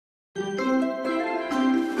Little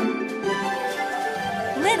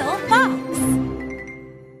Fox.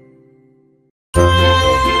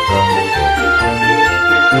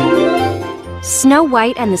 Snow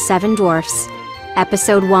White and the Seven Dwarfs.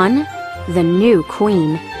 Episode 1, The New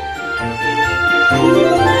Queen.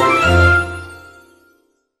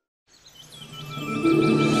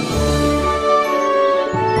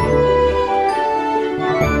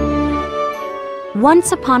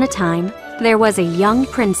 Once upon a time, there was a young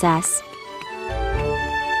princess.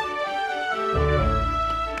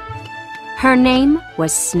 Her name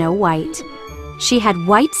was Snow White. She had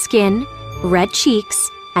white skin, red cheeks,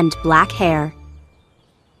 and black hair.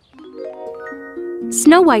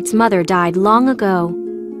 Snow White's mother died long ago.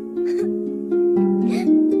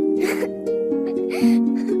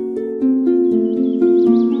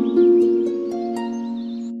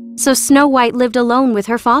 So Snow White lived alone with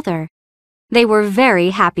her father. They were very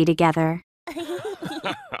happy together.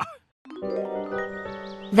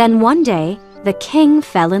 Then one day, the king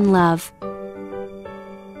fell in love.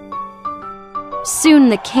 Soon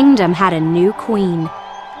the kingdom had a new queen.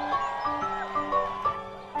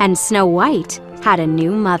 And Snow White had a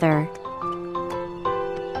new mother.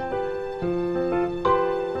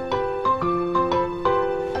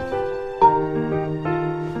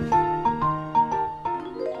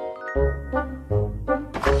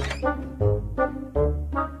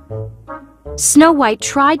 Snow White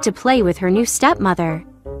tried to play with her new stepmother.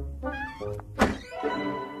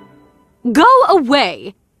 "Go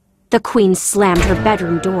away!" The queen slammed her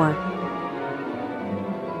bedroom door.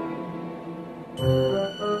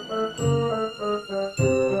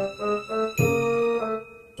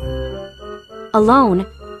 Alone,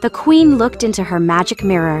 the queen looked into her magic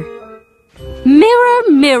mirror. "Mirror,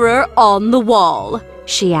 mirror on the wall,"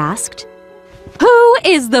 she asked, "who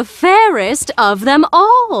is the fairest of them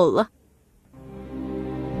all?"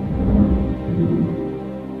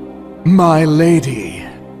 My lady,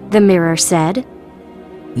 the mirror said,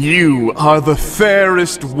 you are the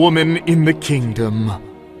fairest woman in the kingdom.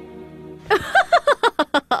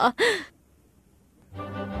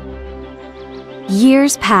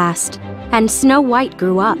 Years passed, and Snow White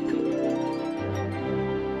grew up.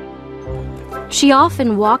 She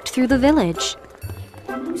often walked through the village.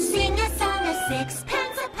 Sing a song of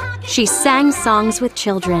sixpence a pocket. She sang songs with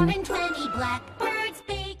children. 20 blackbirds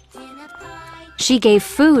baked in a pie. She gave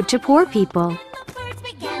food to poor people. The birds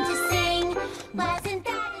began to sing. Wasn't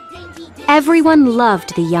that a dainty day? Everyone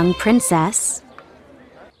loved the young princess.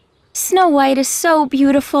 Snow White is so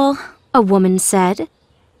beautiful, A woman said.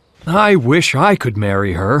 I wish I could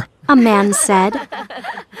marry her. A man said.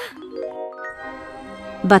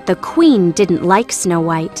 But the queen didn't like Snow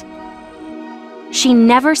White. She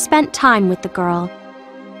never spent time with the girl.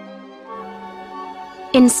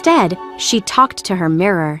 Instead, she talked to her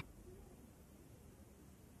mirror.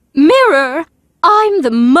 "Mirror, I'm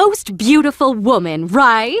the most beautiful woman,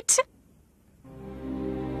 right?"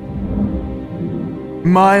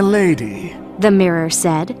 My lady, the mirror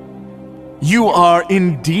said. you are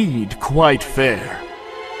indeed quite fair.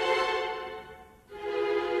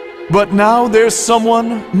 But now there's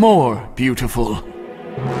someone more beautiful.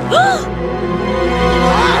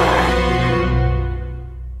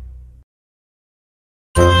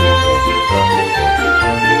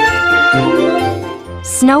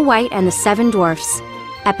 Snow White and the Seven Dwarfs.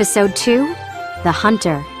 Episode 2, The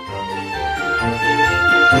Hunter.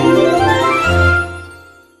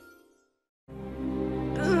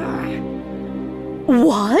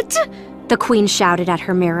 What? The queen shouted at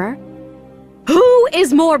her mirror. Who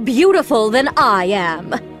is more beautiful than I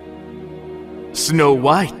am? Snow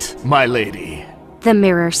White, my lady. The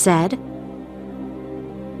mirror said.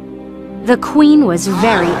 The queen was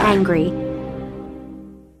very angry.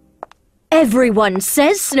 Everyone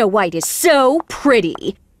says Snow White is so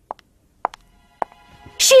pretty.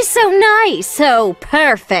 She's so nice, so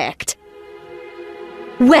perfect.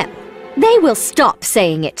 Well, they will stop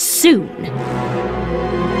saying it soon.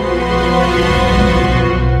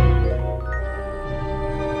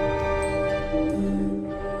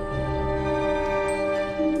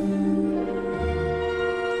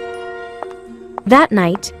 That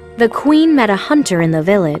night, the queen met a hunter in the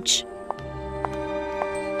village.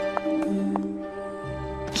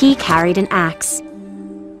 He carried an axe.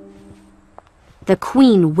 The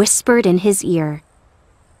queen whispered in his ear.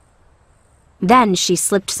 Then she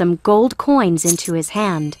slipped some gold coins into his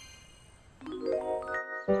hand.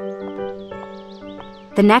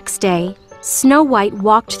 The next day, Snow White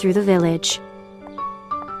walked through the village.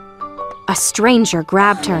 A stranger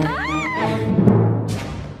grabbed her.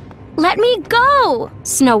 Let me go!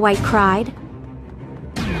 Snow White cried.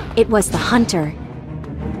 It was the hunter.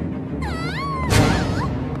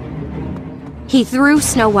 He threw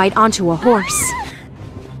Snow White onto a horse.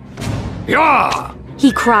 Yah!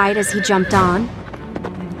 He cried as he jumped on.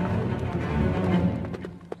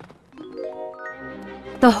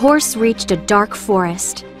 The horse reached a dark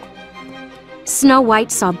forest. Snow White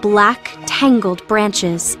saw black, tangled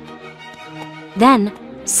branches. Then,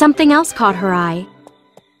 something else caught her eye.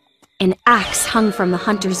 An axe hung from the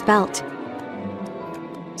hunter's belt.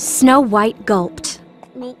 Snow White gulped.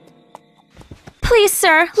 Please,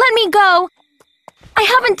 sir, let me go. I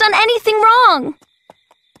haven't done anything wrong.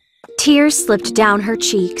 Tears slipped down her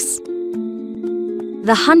cheeks.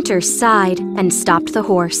 The hunter sighed and stopped the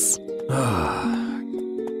horse.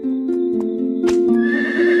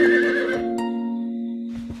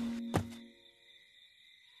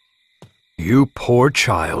 You poor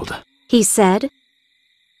child. He said.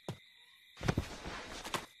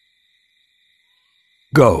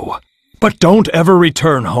 Go, but don't ever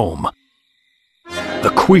return home.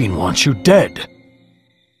 The Queen wants you dead.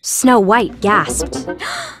 Snow White gasped.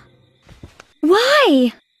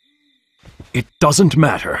 Why? It doesn't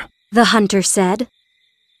matter. The hunter said.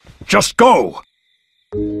 Just go!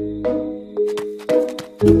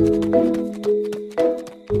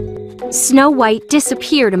 Snow White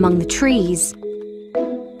disappeared among the trees.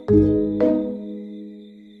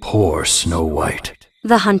 Poor Snow White.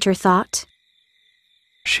 The hunter thought.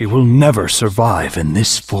 She will never survive in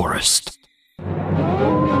this forest.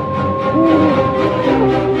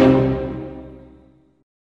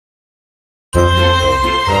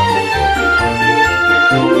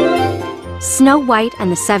 Snow White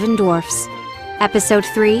and the Seven Dwarfs. Episode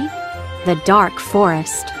 3, The Dark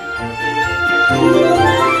Forest.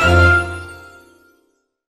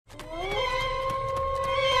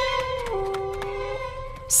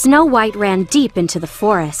 Snow White ran deep into the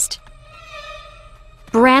forest.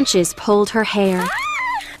 Branches pulled her hair.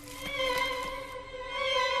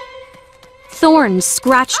 Thorns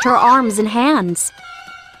scratched her arms and hands.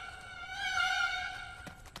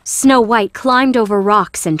 Snow White climbed over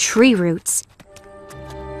rocks and tree roots.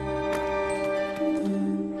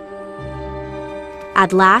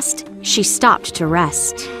 At last, she stopped to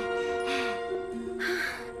rest.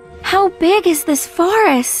 How big is this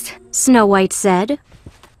forest? Snow White said.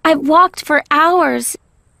 I've walked for hours.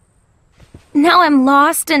 Now I'm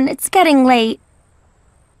lost and it's getting late.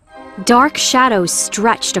 Dark shadows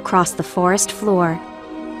stretched across the forest floor.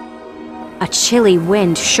 A chilly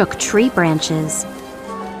wind shook tree branches.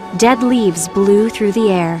 Dead leaves blew through the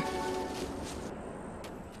air.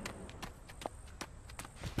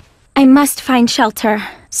 I must find shelter.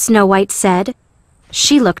 Snow White said.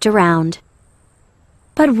 She looked around.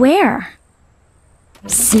 But where?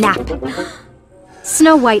 Snap!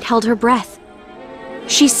 Snow White held her breath.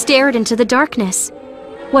 She stared into the darkness.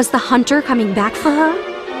 Was the hunter coming back for her?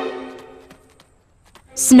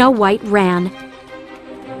 Snow White ran.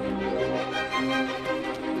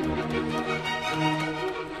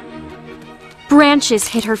 Branches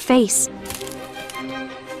hit her face.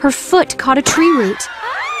 Her foot caught a tree root.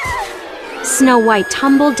 Snow White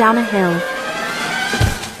tumbled down a hill.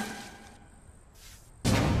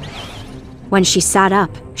 When she sat up,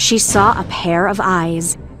 she saw a pair of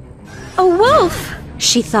eyes. A wolf!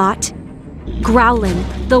 She thought. Growling,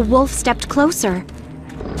 the wolf stepped closer.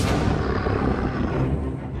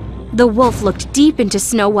 The wolf looked deep into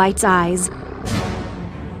Snow White's eyes.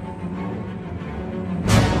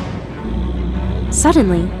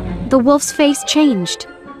 Suddenly, the wolf's face changed.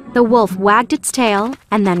 The wolf wagged its tail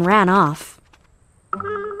and then ran off.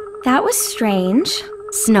 That was strange,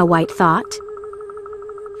 Snow White thought.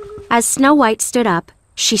 As Snow White stood up,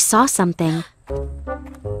 she saw something.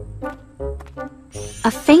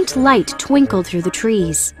 A faint light twinkled through the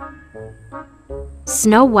trees.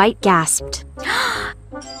 Snow White gasped.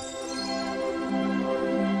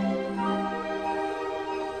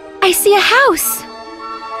 I see a house!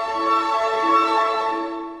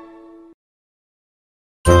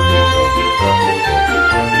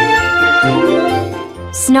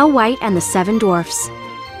 Snow White and the Seven Dwarfs.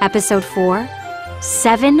 Episode 4,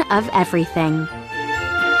 7 of Everything.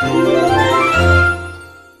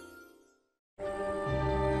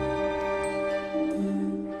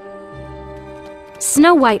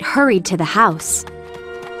 Snow White hurried to the house.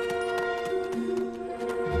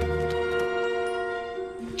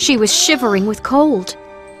 She was shivering with cold.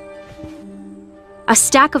 A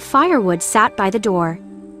stack of firewood sat by the door.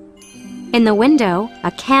 In the window,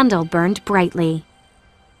 a candle burned brightly.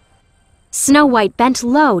 Snow White bent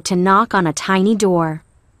low to knock on a tiny door.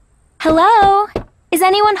 Hello? Is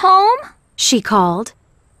anyone home? She called.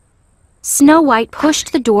 Snow White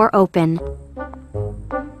pushed the door open.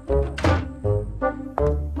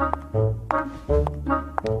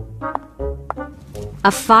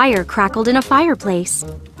 A fire crackled in a fireplace.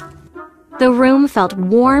 The room felt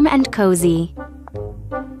warm and cozy.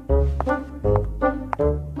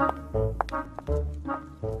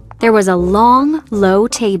 There was a long, low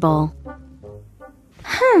table.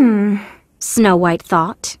 Snow White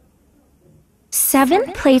thought.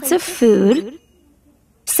 7 plates of food,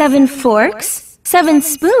 7 forks, 7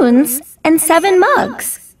 spoons, and 7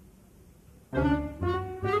 mugs.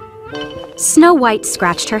 Snow White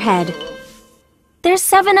scratched her head. There's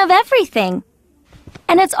 7 of everything,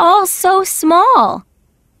 and it's all so small.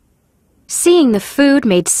 Seeing the food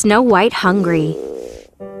made Snow White hungry.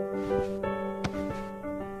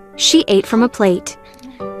 She ate from a plate.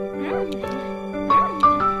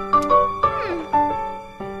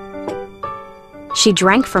 She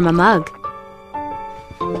drank from a mug.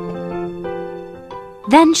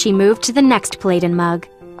 Then she moved to the next plate and mug.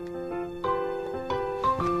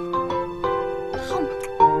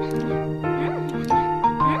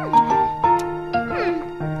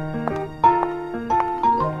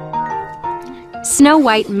 Snow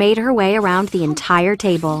White made her way around the entire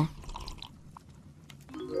table.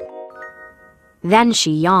 Then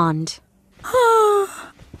she yawned.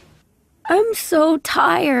 I'm so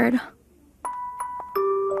tired.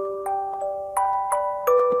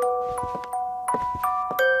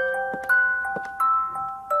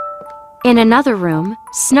 In another room,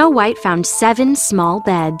 Snow White found 7 small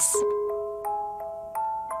beds.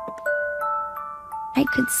 I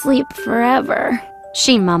could sleep forever.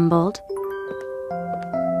 She mumbled.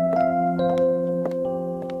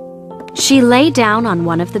 She lay down on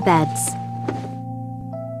one of the beds.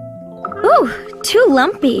 Ooh, too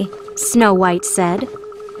lumpy. Snow White said.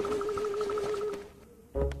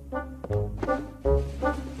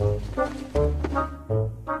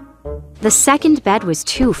 The second bed was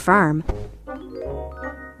too firm.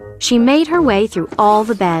 She made her way through all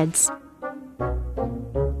the beds.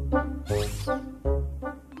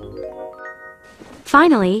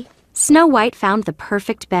 Finally, Snow White found the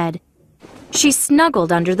perfect bed. She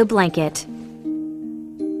snuggled under the blanket.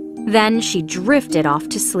 Then she drifted off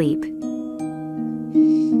to sleep.